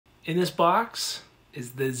In this box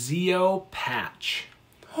is the Zio Patch.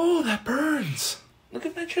 Oh, that burns. Look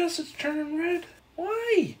at my chest, it's turning red.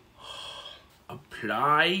 Why?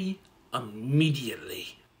 Apply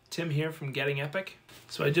immediately. Tim here from Getting Epic.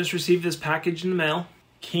 So I just received this package in the mail.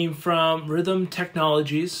 Came from Rhythm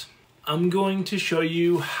Technologies. I'm going to show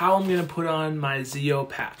you how I'm going to put on my Zio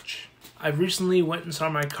Patch. I recently went and saw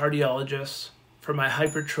my cardiologist for my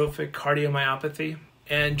hypertrophic cardiomyopathy.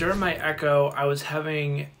 And during my echo, I was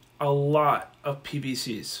having a lot of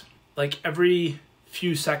PVCs. Like every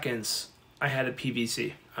few seconds, I had a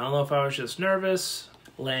PVC. I don't know if I was just nervous,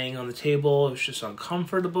 laying on the table, it was just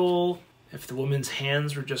uncomfortable, if the woman's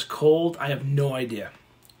hands were just cold, I have no idea.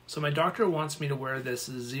 So my doctor wants me to wear this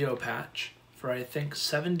Zio Patch for I think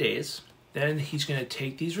 7 days. Then he's gonna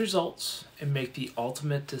take these results and make the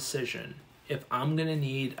ultimate decision if I'm gonna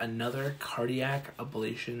need another cardiac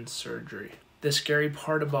ablation surgery. The scary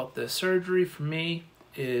part about this surgery for me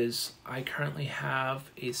is I currently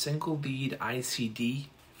have a single lead ICD.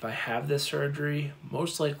 If I have this surgery,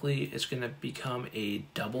 most likely it's going to become a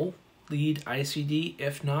double lead ICD,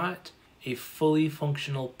 if not a fully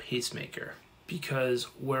functional pacemaker. Because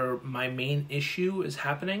where my main issue is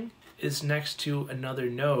happening is next to another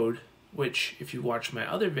node, which if you watch my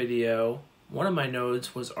other video, one of my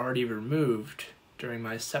nodes was already removed during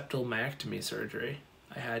my septal myectomy surgery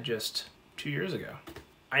I had just 2 years ago.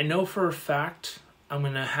 I know for a fact I'm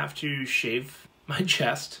gonna have to shave my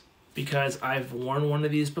chest because I've worn one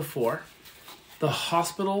of these before. The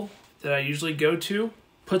hospital that I usually go to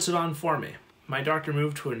puts it on for me. My doctor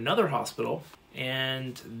moved to another hospital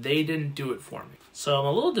and they didn't do it for me. So I'm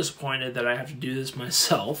a little disappointed that I have to do this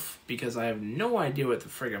myself because I have no idea what the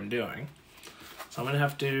frig I'm doing. So I'm gonna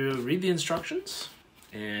have to read the instructions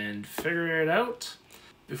and figure it out.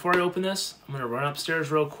 Before I open this, I'm gonna run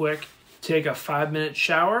upstairs real quick, take a 5-minute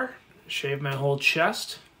shower, shave my whole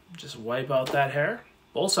chest, just wipe out that hair,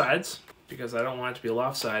 both sides, because I don't want it to be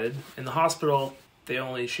lopsided. In the hospital, they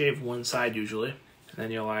only shave one side usually, and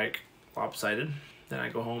then you're like lopsided. Then I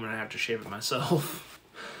go home and I have to shave it myself.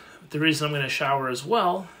 The reason I'm gonna shower as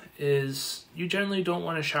well is you generally don't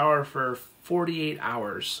want to shower for 48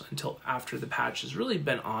 hours until after the patch has really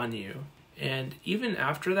been on you. And even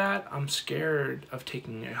after that, I'm scared of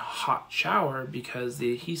taking a hot shower because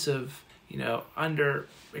the adhesive, under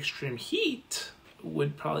extreme heat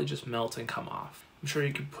would probably just melt and come off. I'm sure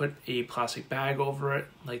you could put a plastic bag over it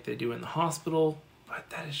like they do in the hospital, but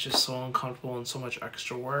that is just so uncomfortable and so much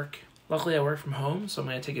extra work. Luckily I work from home, so I'm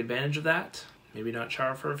gonna take advantage of that. Maybe not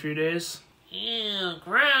shower for a few days. Ew,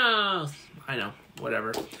 gross. I know,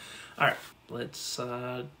 whatever. All right, let's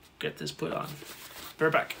get this put on. Be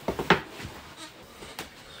right back.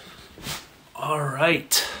 All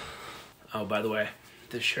right. Oh, by the way,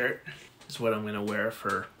 this shirt is what I'm gonna wear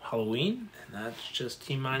for Halloween, and that's just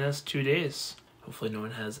T-minus 2 days. Hopefully no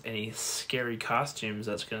one has any scary costumes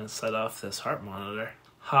that's gonna set off this heart monitor.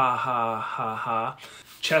 Ha ha ha ha.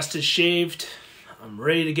 Chest is shaved. I'm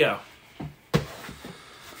ready to go.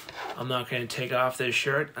 I'm not gonna take off this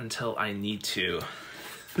shirt until I need to.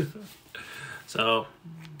 So,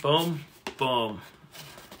 boom, boom.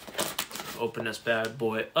 Open this bad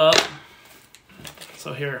boy up.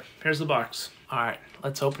 So here's the box. All right,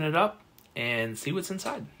 let's open it up and see what's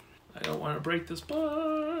inside. I don't want to break this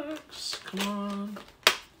box. Come on.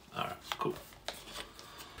 All right, cool.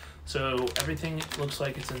 So everything looks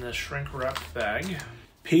like it's in the shrink wrap bag.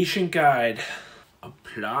 Patient guide.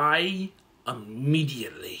 Apply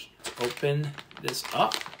immediately. Open this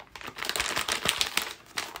up.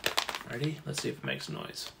 Ready? Let's see if it makes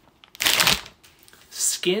noise.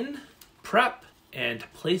 Skin prep and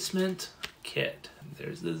placement kit.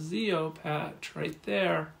 There's the Zio Patch right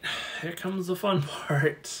there. Here comes the fun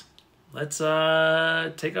part. Let's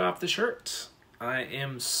take off the shirt. I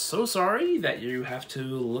am so sorry that you have to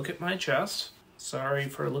look at my chest. Sorry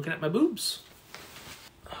for looking at my boobs.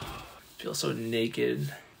 Oh, I feel so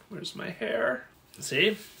naked. Where's my hair?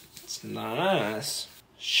 See? It's nice.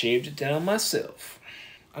 Shaved it down myself.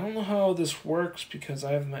 I don't know how this works because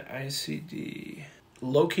I have my ICD.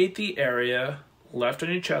 Locate the area left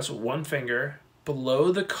on your chest with one finger,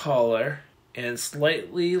 below the collar, and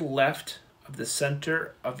slightly left of the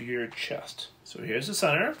center of your chest. So here's the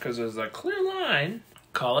center, because there's a clear line.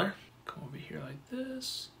 Collar, come over here like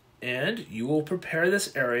this. And you will prepare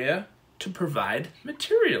this area to provide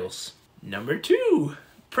materials. Number 2,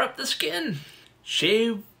 prep the skin.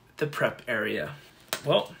 Shave the prep area.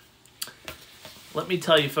 Well, let me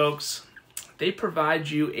tell you folks, they provide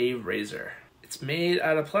you a razor. It's made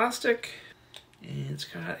out of plastic, and it's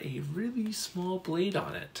got a really small blade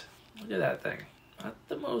on it. Look at that thing. Not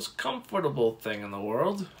the most comfortable thing in the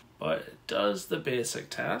world, but it does the basic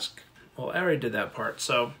task. Well, I already did that part,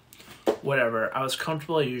 so whatever. I was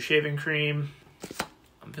comfortable. I used shaving cream.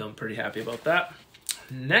 I'm feeling pretty happy about that.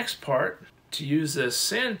 Next part, to use this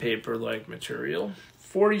sandpaper-like material,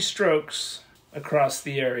 40 strokes across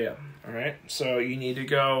the area. All right, so you need to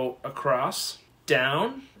go across,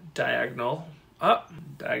 down, diagonal, up,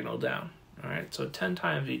 diagonal, down. All right, so 10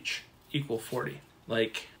 times each equal 40.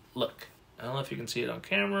 Like, look, I don't know if you can see it on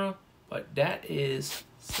camera, but that is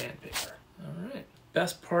sandpaper. All right,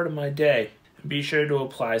 best part of my day. Be sure to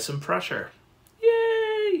apply some pressure.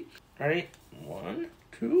 Yay! All right, 1,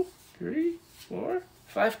 2, 3, 4,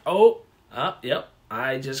 5. Oh, yep,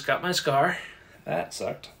 I just got my scar. That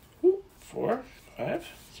sucked. 4, 5,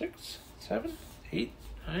 6, 7, 8,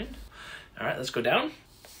 9. All right, let's go down.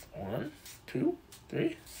 1, 2,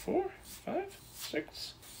 3, 4, 5,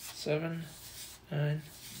 6, 7, 9,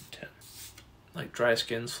 10. Like dry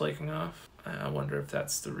skin's flaking off. I wonder if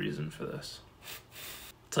that's the reason for this.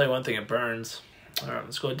 I'll tell you one thing, it burns. All right,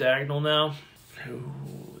 let's go diagonal now. 2,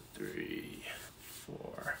 3,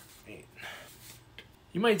 4, 8.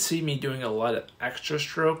 You might see me doing a lot of extra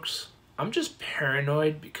strokes. I'm just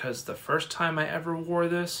paranoid because the first time I ever wore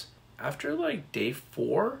this, after like day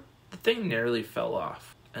 4, the thing nearly fell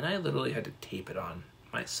off. And I literally had to tape it on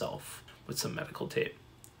myself with some medical tape.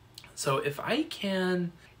 So if I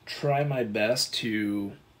can try my best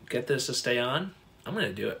to get this to stay on, I'm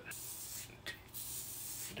gonna do it. 2,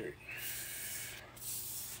 3.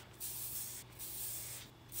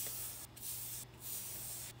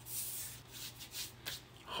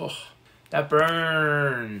 Oh, that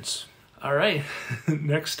burns. All right,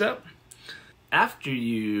 next step. After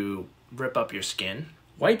you rip up your skin,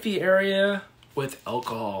 wipe the area with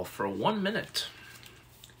alcohol for 1 minute.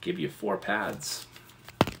 Give you 4 pads.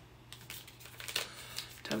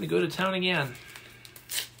 Time to go to town again.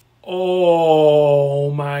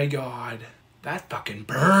 Oh my God, that fucking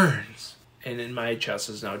burns. And then my chest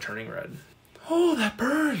is now turning red. Oh, that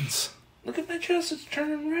burns. Look at my chest, it's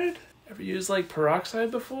turning red. Ever used like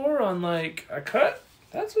peroxide before on like a cut?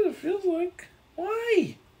 That's what it feels like.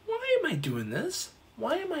 Why? Why am I doing this?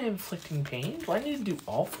 Why am I inflicting pain? Do I need to do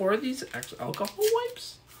all 4 of these alcohol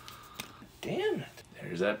wipes? Damn it.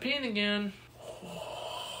 There's that pain again.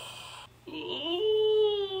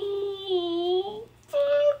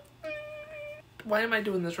 Why am I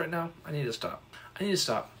doing this right now? I need to stop. I need to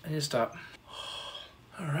stop. I need to stop.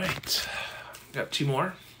 All right. Got 2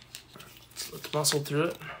 more. Let's muscle through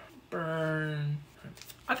it. Burn.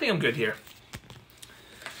 I think I'm good here.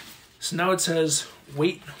 So now it says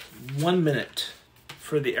wait 1 minute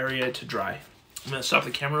for the area to dry. I'm gonna stop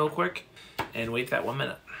the camera real quick and wait that 1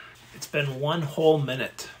 minute. It's been 1 whole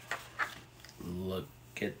minute. Look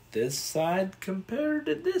at this side compared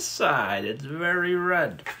to this side. It's very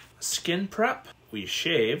red. Skin prep, we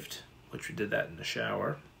shaved, which we did that in the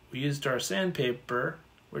shower. We used our sandpaper,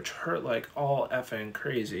 which hurt like all effing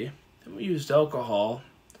crazy. Then we used alcohol,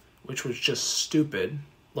 which was just stupid.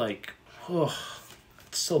 Like, oh,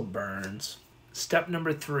 it still burns. Step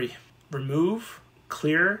number 3, remove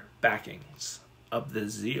clear backings of the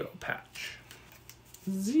Zio patch.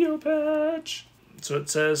 Zio patch. So it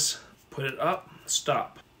says, put it up,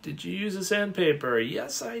 stop. Did you use a sandpaper?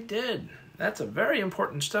 Yes, I did. That's a very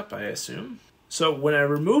important step, I assume. So when I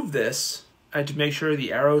remove this, I have to make sure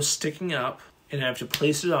the arrow's sticking up, and I have to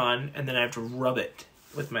place it on, and then I have to rub it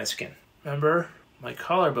with my skin. Remember, my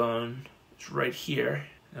collarbone is right here,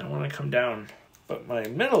 and I want to come down, but my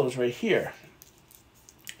middle is right here.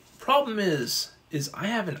 Problem is I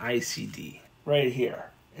have an ICD right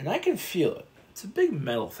here, and I can feel it. It's a big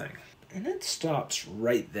metal thing, and it stops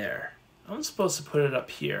right there. I'm supposed to put it up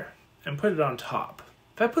here and put it on top.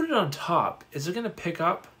 If I put it on top, is it going to pick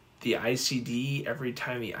up the ICD every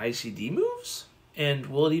time the ICD moves? And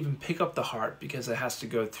will it even pick up the heart because it has to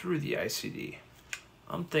go through the ICD?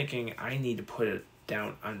 I'm thinking I need to put it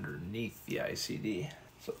down underneath the ICD.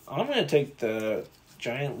 So I'm going to take the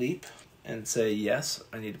giant leap and say, yes,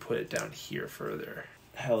 I need to put it down here further.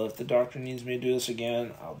 Hell, if the doctor needs me to do this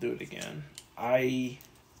again, I'll do it again. I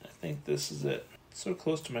think this is it. It's so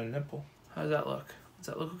close to my nipple. How does that look? Does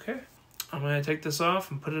that look okay? I'm going to take this off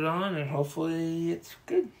and put it on, and hopefully it's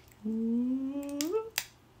good.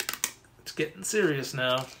 It's getting serious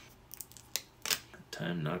now.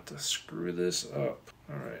 Time not to screw this up.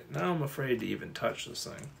 Alright, now I'm afraid to even touch this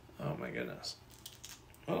thing. Oh my goodness.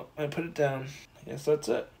 Well, I put it down. I guess that's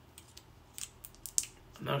it.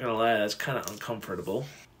 I'm not gonna lie, that's kind of uncomfortable.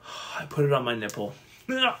 I put it on my nipple.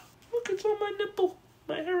 Look, it's on my nipple.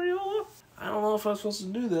 My areola. I don't know if I'm supposed to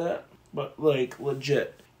do that, but like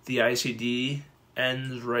legit. The ICD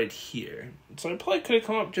ends right here. So I probably could have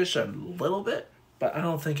come up just a little bit, but I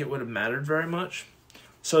don't think it would have mattered very much.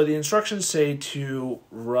 So the instructions say to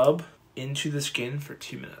rub into the skin for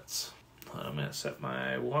 2 minutes. I'm going to set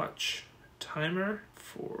my watch timer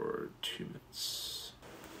for 2 minutes.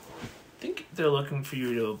 I think they're looking for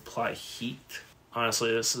you to apply heat.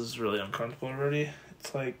 Honestly, this is really uncomfortable already.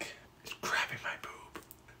 It's like it's grabbing my boob.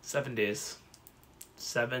 7 days.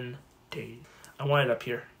 7 days. I want it up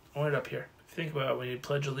here. I want it up here. If you think about it, when you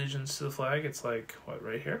pledge allegiance to the flag, it's like, what,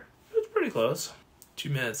 right here? It's pretty close. 2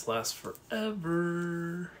 minutes lasts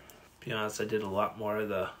forever. To be honest, I did a lot more of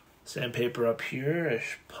the sandpaper up here. I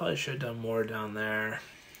probably should have done more down there.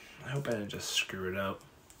 I hope I didn't just screw it up.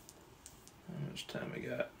 How much time we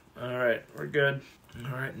got? Alright, we're good.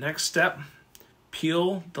 Alright, next step.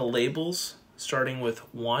 Peel the labels starting with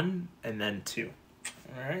 1 and then 2.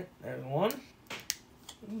 Alright, there's 1.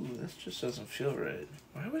 Ooh, this just doesn't feel right.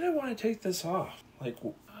 Why would I want to take this off? Like,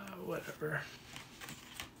 whatever.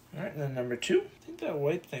 Alright, and then number 2. I think that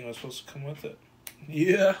white thing was supposed to come with it.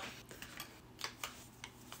 Yeah.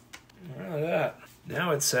 Alright, like that.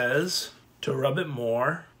 Now it says to rub it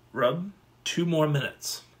more, rub 2 more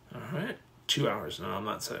minutes. Alright, 2 hours. No, I'm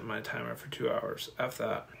not setting my timer for 2 hours. F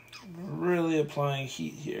that. Really applying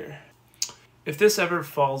heat here. If this ever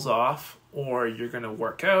falls off, or you're going to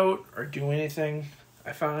work out or do anything,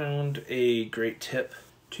 I found a great tip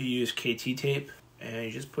to use KT tape, and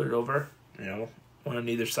you just put it over, you know, one on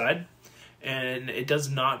either side, and it does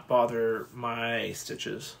not bother my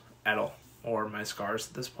stitches at all, or my scars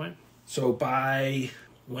at this point. So by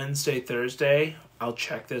Wednesday, Thursday, I'll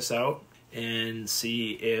check this out and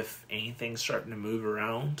see if anything's starting to move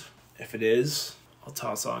around. If it is, I'll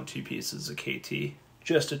toss on 2 pieces of KT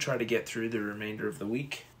just to try to get through the remainder of the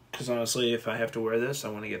week. Because honestly, if I have to wear this, I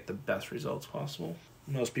want to get the best results possible.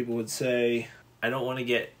 Most people would say, I don't want to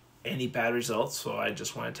get any bad results, so I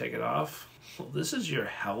just want to take it off. Well, this is your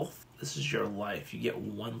health. This is your life. You get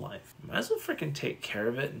one life. You might as well freaking take care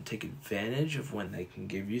of it and take advantage of when they can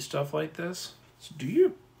give you stuff like this. So do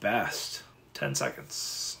your best. 10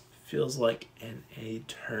 seconds. Feels like an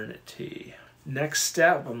eternity. Next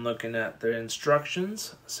step, I'm looking at the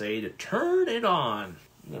instructions. Say to turn it on.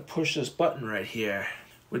 I'm going to push this button right here.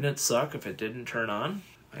 Wouldn't it suck if it didn't turn on?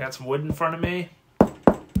 I got some wood in front of me.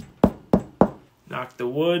 Knock the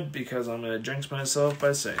wood because I'm going to jinx myself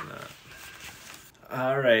by saying that.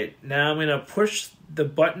 Alright, now I'm going to push the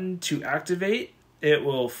button to activate. It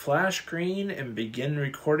will flash green and begin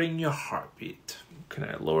recording your heartbeat. Can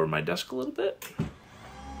I lower my desk a little bit?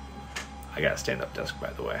 I got a stand-up desk,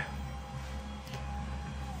 by the way.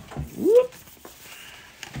 Whoop.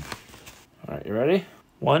 Alright, you ready?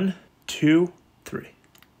 1, 2, 3.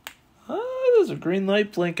 Oh, there's a green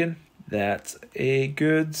light blinking. That's a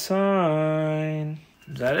good sign.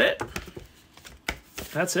 Is that it?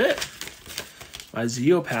 That's it. My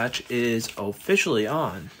Zio patch is officially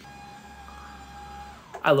on.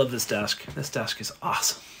 I love this desk. This desk is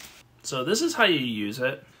awesome. So this is how you use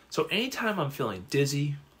it. So anytime I'm feeling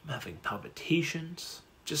dizzy, I'm having palpitations,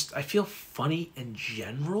 just I feel funny in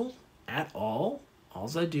general at all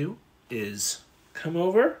I do is come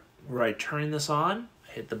over where I turn this on,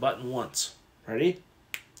 I hit the button once. Ready?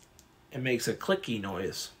 It makes a clicky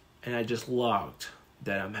noise, and I just logged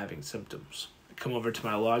that I'm having symptoms. I come over to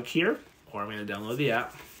my log here, or I'm going to download the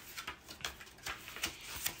app.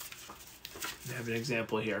 I have an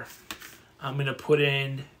example here. I'm going to put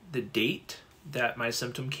in the date that my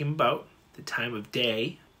symptom came about, the time of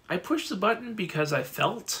day. I pushed the button because I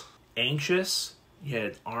felt anxious, you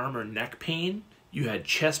had arm or neck pain, you had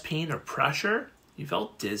chest pain or pressure, you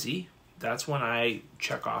felt dizzy. That's when I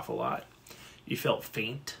check off a lot. You felt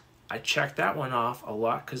faint. I check that one off a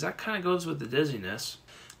lot because that kind of goes with the dizziness.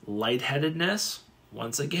 Lightheadedness,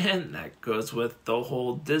 once again, that goes with the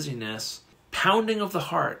whole dizziness. Pounding of the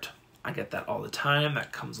heart, I get that all the time.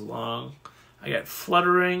 That comes along. I get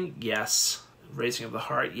fluttering, yes. Racing of the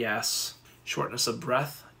heart, yes. Shortness of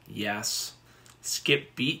breath, yes.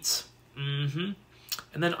 Skip beats, And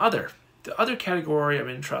then other. The other category I'm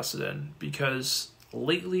interested in because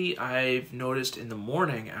lately I've noticed in the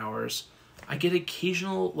morning hours, I get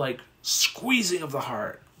occasional like squeezing of the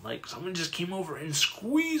heart. Like someone just came over and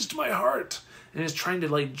squeezed my heart and is trying to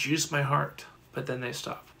like juice my heart, but then they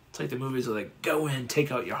stop. It's like the movies are like, go in,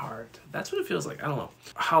 take out your heart. That's what it feels like. I don't know.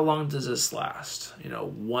 How long does this last?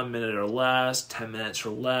 1 minute or less, 10 minutes or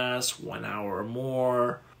less, 1 hour or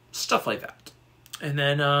more, stuff like that. And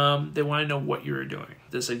then they want to know what you were doing.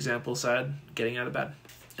 This example said, getting out of bed.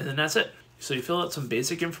 And then that's it. So you fill out some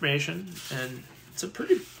basic information, and it's a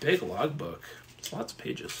pretty big logbook. It's lots of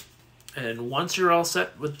pages. And once you're all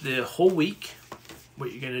set with the whole week,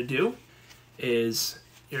 what you're going to do is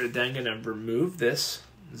you're then going to remove this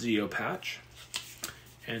Zio patch.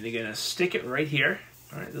 And you're gonna stick it right here.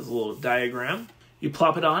 All right, there's a little diagram. You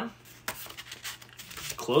plop it on,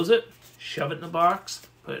 close it, shove it in the box,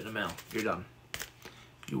 put it in the mail. You're done.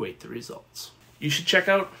 You wait the results. You should check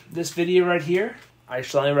out this video right here. I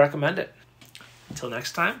strongly recommend it. Until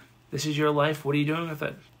next time, this is your life. What are you doing with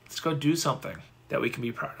it? Let's go do something that we can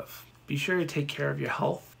be proud of. Be sure to take care of your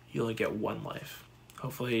health. You only get one life.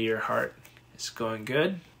 Hopefully your heart is going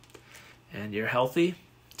good and you're healthy.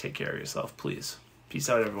 Take care of yourself, please. Peace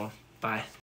out, everyone. Bye.